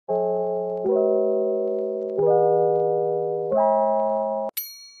Hey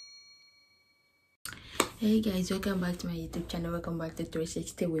guys, welcome back to my YouTube channel. Welcome back to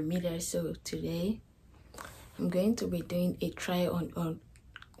 360 with Meedah. So today I'm going to be doing a try on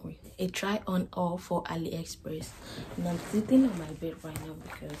all for AliExpress, and I'm sitting on my bed right now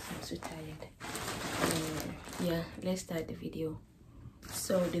because I'm so tired. Yeah, let's start the video.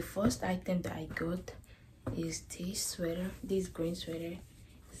 So the first item that I got is this sweater, this green sweater.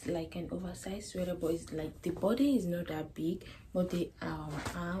 It's like an oversized sweater, but it's like the body is not that big, but the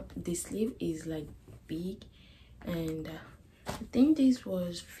sleeve is like big. And I think this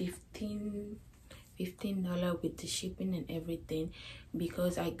was $15 with the shipping and everything,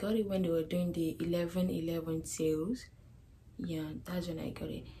 because I got it when they were doing the 11/11 sales. Yeah, that's when I got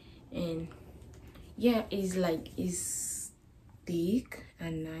it. And yeah, it's thick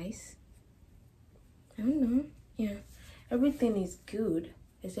and nice. I don't know, yeah, everything is good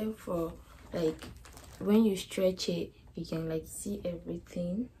except for like when you stretch it, you can like see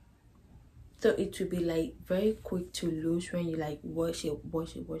everything, so it will be like very quick to lose when you like wash it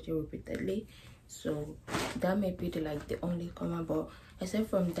repeatedly. So that may be the only comment, but except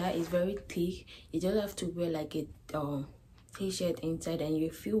from that, it's very thick. You just have to wear like a t-shirt inside and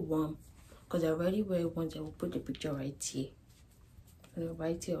you feel warm, because I already wear it once. I will put the picture right here,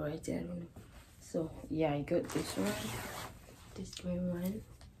 right here, I don't know. So yeah, I got this one, this green one.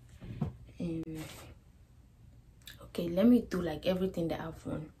 And okay, let me do like everything that I've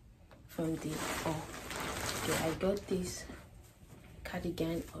won from the okay, I got this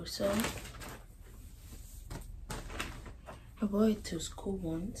cardigan also. I bought it to school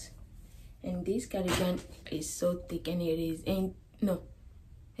once, and this cardigan is so thick, and it is, and no,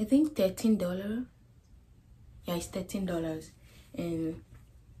 I think $13. Yeah, it's $13, and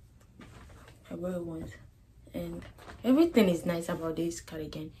I bought it once, and everything is nice about this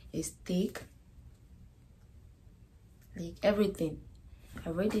cardigan. It's thick, like everything.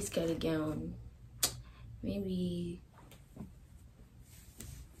 I read this cardigan maybe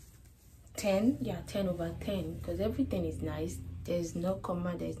 10, yeah, 10/10, because everything is nice. There's no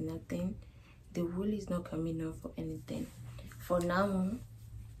comma, there's nothing. The wool is not coming off or anything for now,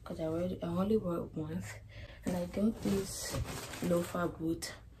 because I only wore it once. And I got this loafer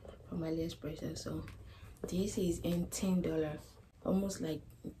boot from AliExpress. So this is $10, almost like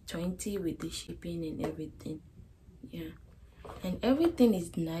 20 with the shipping and everything. Yeah, and everything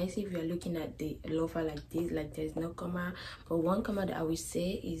is nice. If you're looking at the loafer like this, like there's no comma, but one comma that I would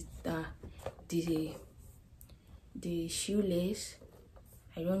say is the shoelace.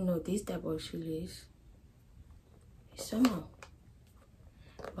 I don't know, this type of shoelace somehow,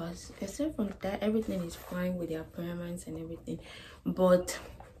 but except from that, everything is fine with the appointments and everything. But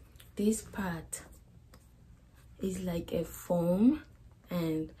this part is like a foam,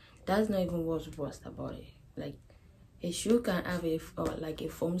 and that's not even what's worst about it. Like, a shoe can have like a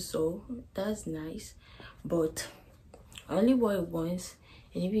foam sole, that's nice, but I only wore it once,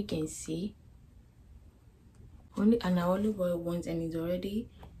 and if you can see, I only wore it once, and it's already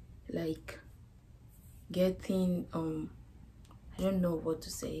like getting I don't know what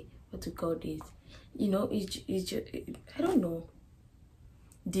to say, what to call this, you know, it's just, I don't know,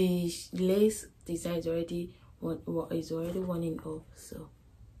 the lace design is already running off. So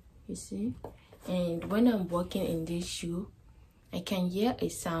you see, and when I'm walking in this shoe, I can hear a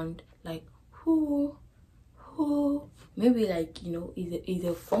sound like whoo, maybe like, you know, it's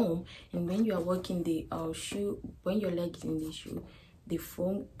a foam. And when you are walking the shoe, when your leg is in the shoe, the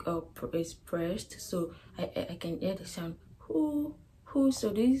foam is pressed, so I can hear the sound whoo. So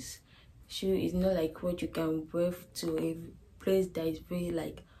this shoe is not like what you can wear to a place that is very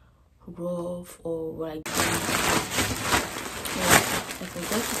like rough or like I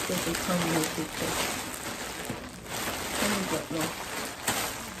forgot to take a thumbnail picture. Let me get one.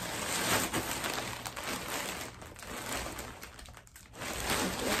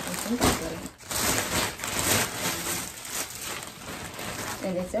 Okay, I think I got it.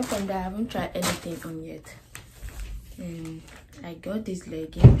 And except from that, I haven't tried anything on yet. And I got these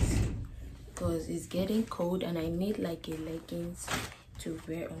leggings because it's getting cold, and I need like a leggings to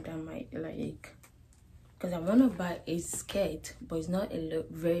wear under my leg, because I want to buy a skirt, but it's not a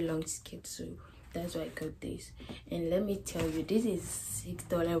very long skirt, so that's why I got this. And let me tell you, this is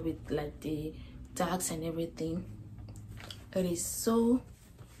 $6 with like the tax and everything. It is so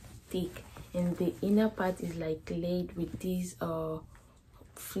thick, and the inner part is like laid with these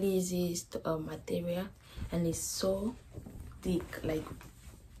fleecy material, and it's so thick. Like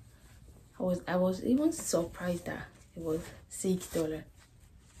I was even surprised that it was $6.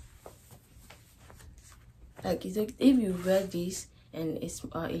 Like, it's like if you wear this and it's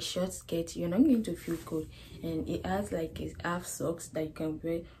a short skirt, you're not going to feel cold. And it has like a half socks that you can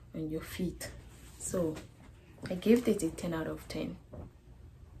wear on your feet. So I gave it a 10 out of 10.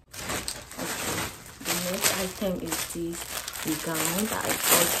 Okay, the next item is this gown that I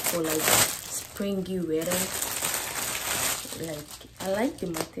bought for like springy weather. Like, I like the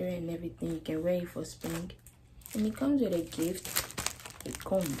material and everything. You can wear it for spring, and it comes with a gift, a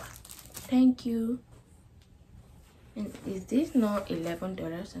comb. Thank you. And is this not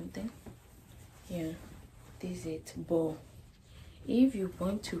 $11 something? Yeah, this is it. But if you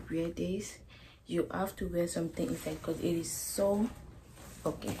want to wear this, you have to wear something inside because it is so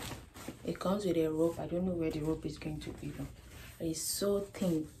okay. It comes with a rope. I don't know where the rope is going to be though. It's so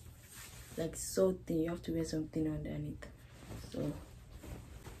thin, like so thin. You have to wear something underneath. So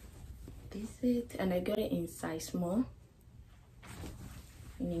this is it, and I got it in size small,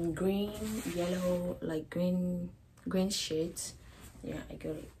 and in green, yellow, like green shades. Yeah, I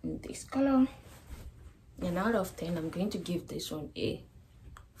got it in this color. And out of 10, I'm going to give this one a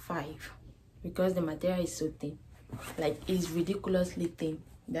 5 because the material is so thin. Like, it's ridiculously thin.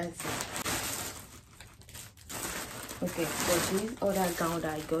 That's it. Okay, for this other gown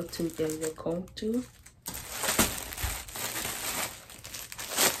that I got too, there's a comb too.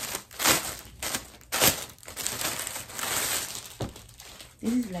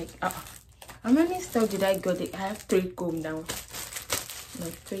 This is like how many stuff did I got? I have 3 combs now.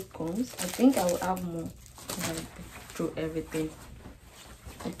 Like 3 combs. I think I will have more through everything.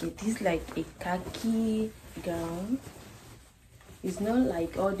 Okay, this is like a khaki gown. It's not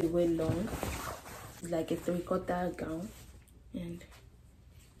like all the way long. It's like a 3/4 gown, and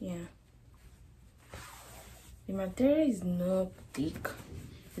yeah, the material is not thick.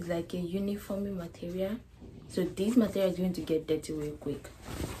 It's like a uniform material, so this material is going to get dirty real quick.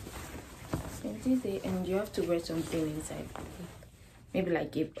 And you have to wear something inside, maybe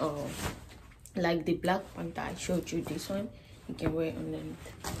like if like the black one that I showed you. This one you can wear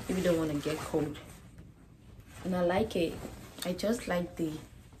underneath if you don't want to get cold. And I like it. I just like the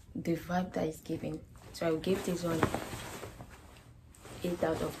vibe that it's giving, so I'll give this one 8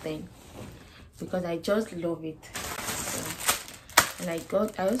 out of 10 because I just love it. So, and I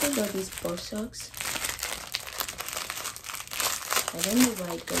also got these puff socks. I don't know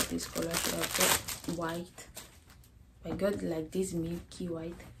why I got this color, so I got white. I got like this milky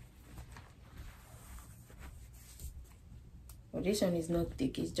white, but this one is not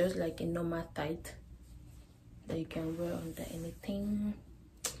thick. It's just like a normal tight that you can wear under anything.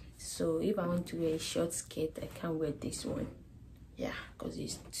 So if I want to wear a short skirt, I can't wear this one, yeah, because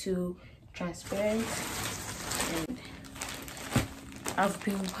it's too transparent. And I've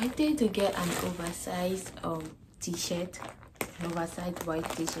been wanting to get an oversized t-shirt, an oversized white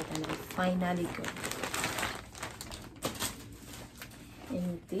t-shirt, and I finally got it.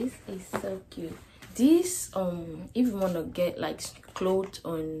 And this is so cute. This if you want to get like clothes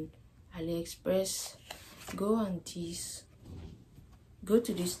on AliExpress, go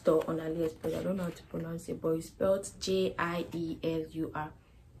to this store on AliExpress. I don't know how to pronounce it, but it's spelled J-I-E-L-U-R,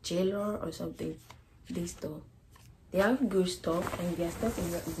 Jailor or something. This store, they have good stuff, and their stuff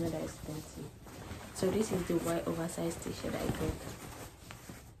is not that expensive. So this is the white oversized t-shirt I got,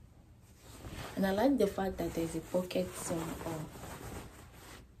 and I like the fact that there's a pocket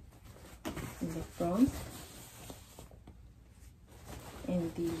in the front,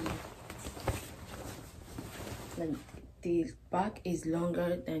 and the back is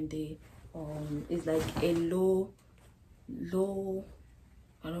longer than the it's like a low,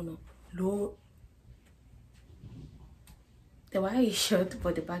 I don't know, low. The wire is short,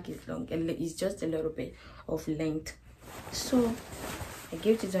 but the back is long, and it's just a little bit of length. So I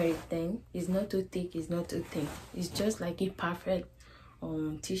give this a 10. It's not too thick, it's not too thin. It's just like a perfect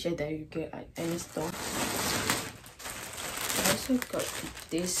t-shirt that you get at any store. I also got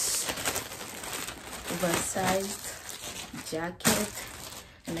this oversized jacket,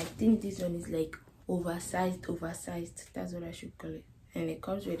 and I think this one is like oversized. That's what I should call it. And it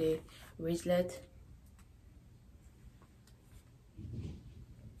comes with a bracelet.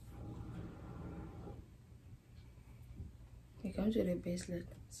 It comes with a bracelet.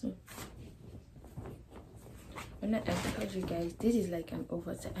 So when I told you guys, this is like an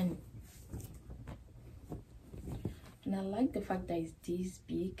oversized, and I like the fact that it's this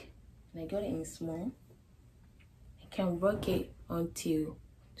big, and I got it in small. I can rock it until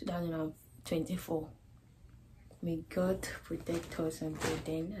 2024. May God protect us until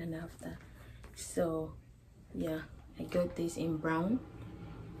then and after. So yeah, I got this in brown,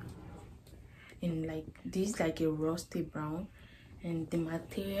 in like this, like a rusty brown. And the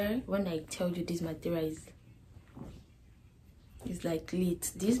material, when I tell you this material is It's like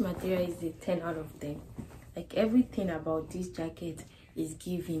lit. This material is a 10 out of 10. Like everything about this jacket is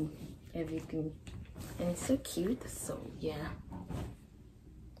giving everything, and it's so cute. So yeah,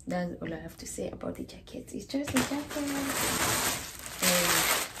 that's all I have to say about the jacket. It's just a jacket.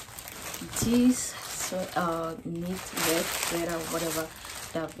 And this knit vest sweater, whatever,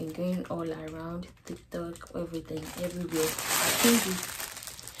 that have been going all around TikTok, everything, everywhere. I think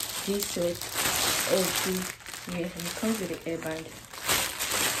this shirt everywhere, and it comes with an airband.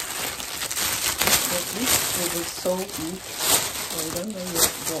 But this will be so big. I don't know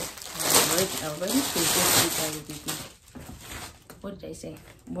yet, but I'm ready to get it will be big. What did I say?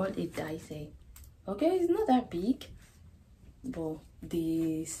 What did I say? Okay, it's not that big, but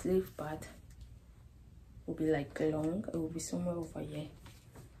the sleeve part will be like long. It will be somewhere over here.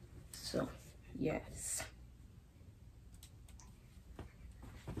 So yes,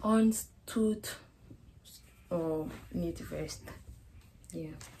 unstood knit vest.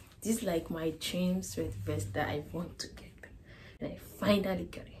 Yeah, this is like my dream sweat vest that I want to get, and I finally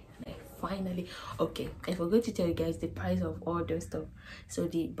got it. Okay, I forgot to tell you guys the price of all those stuff. So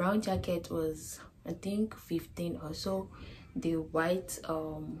the brown jacket was, I think, 15 or so. The white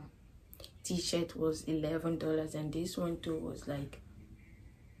t-shirt was $11, and this one too was like,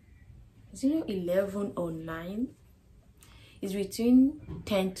 is it 11 or 9? It's between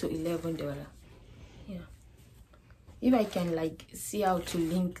 $10 to $11. Yeah, if I can like see how to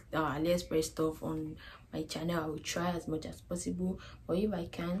link AliExpress stuff on my channel, I will try as much as possible. But if I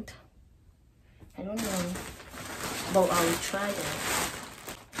can't, I don't know, but I will try that.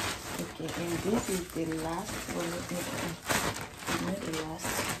 Okay, and this is the last one. Not the last.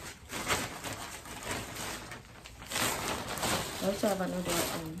 I also have another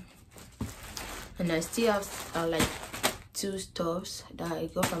and I still have like 2 stuffs that I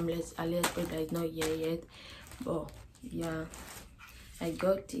got from AliExpress that is not here yet. But yeah, I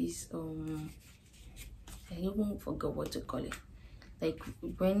got this I even forgot what to call it. Like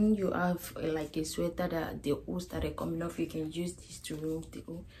when you have like a sweater that the holes that are coming off, you can use this to remove the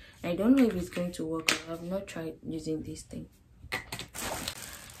hole. I don't know if it's going to work. I have not tried using this thing.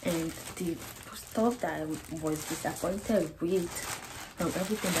 And the stuff that I was disappointed with from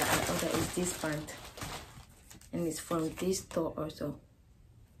everything that I ordered is this pant, and it's from this store also.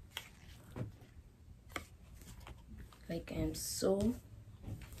 Like, I'm so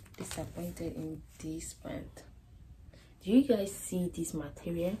disappointed in this pant. Do you guys see this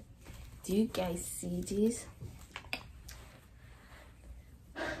material? Do you guys see this?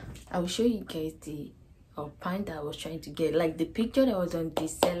 I will show you guys the pant that I was trying to get, like the picture that was on the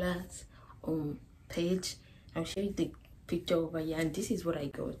seller's page. I'll show you the picture over here, and this is what I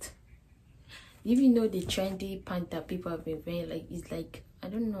got. Even though the trendy pant that people have been wearing, like, it's like, I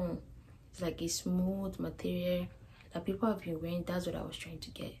don't know, it's like a smooth material that people have been wearing. That's what I was trying to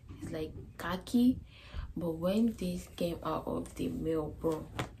get. It's like khaki, but when this came out of the mail, bro,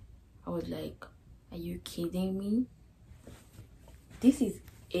 I was like, are you kidding me? This is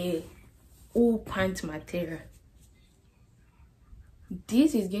a wool pant material.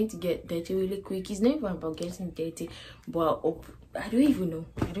 This is going to get dirty really quick. It's not even about getting dirty, but I don't even know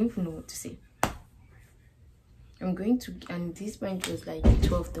what to say. I'm going to, and this pant was like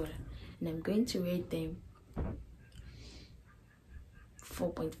 $12, and I'm going to rate them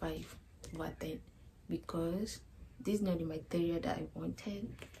 4.5 over 10 because this is not the material that I wanted,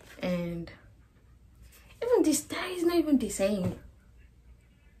 and even the style is not even the same,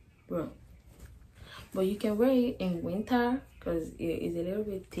 bro. But you can wear it in winter because it is a little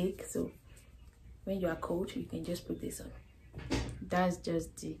bit thick, so when you are cold you can just put this on. That's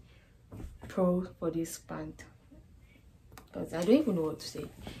just the pro for this pant, because I don't even know what to say.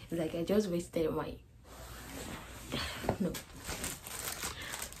 It's like I just wasted my no.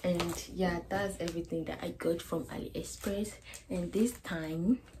 And yeah, that's everything that I got from AliExpress. And this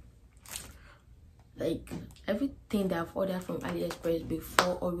time, like, everything that I've ordered from AliExpress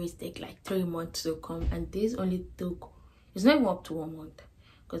before always take like 3 months to come, and this only took, it's not even up to 1 month,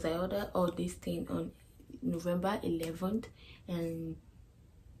 because I ordered all these things on November 11th and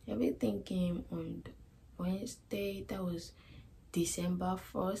everything came on Wednesday. That was December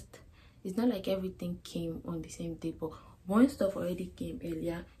 1st. It's not like everything came on the same day, but one stuff already came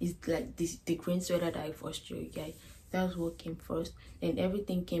earlier. It's like the green sweater that I first showed you guys. That's what came first, and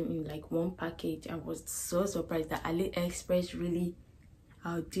everything came in like one package. I was so surprised that AliExpress really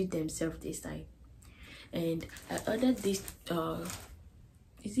outdid themselves this time. And I ordered this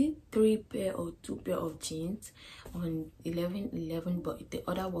is it 3 pair or 2 pair of jeans on 11/11, but the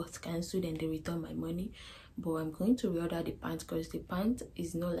order was cancelled and they returned my money. but I'm going to reorder the pants because the pants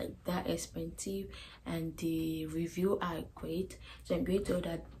is not like that expensive and the review are great. So I'm going to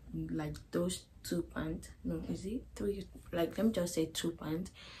order like those 2 pants. No, is it 3? Like, let me just say 2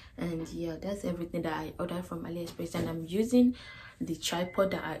 pants. And yeah, that's everything that I ordered from AliExpress, and I'm using the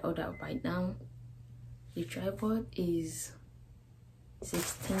tripod that I ordered right now. The tripod is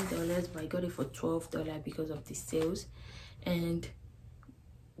 $16, but I got it for $12 because of the sales. And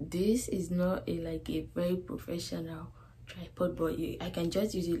this is not like a very professional tripod, but I can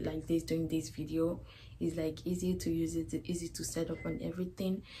just use it like this during this video. It's like easy to use, it easy to set up on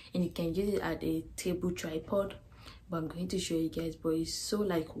everything, and you can use it at a table tripod. But I'm going to show you guys, but it's so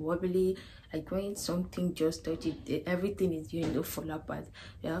like wobbly, like when something just touch it, everything is going to fall apart.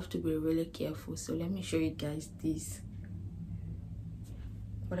 You have to be really careful. So let me show you guys this,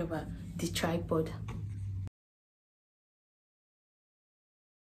 whatever, the tripod.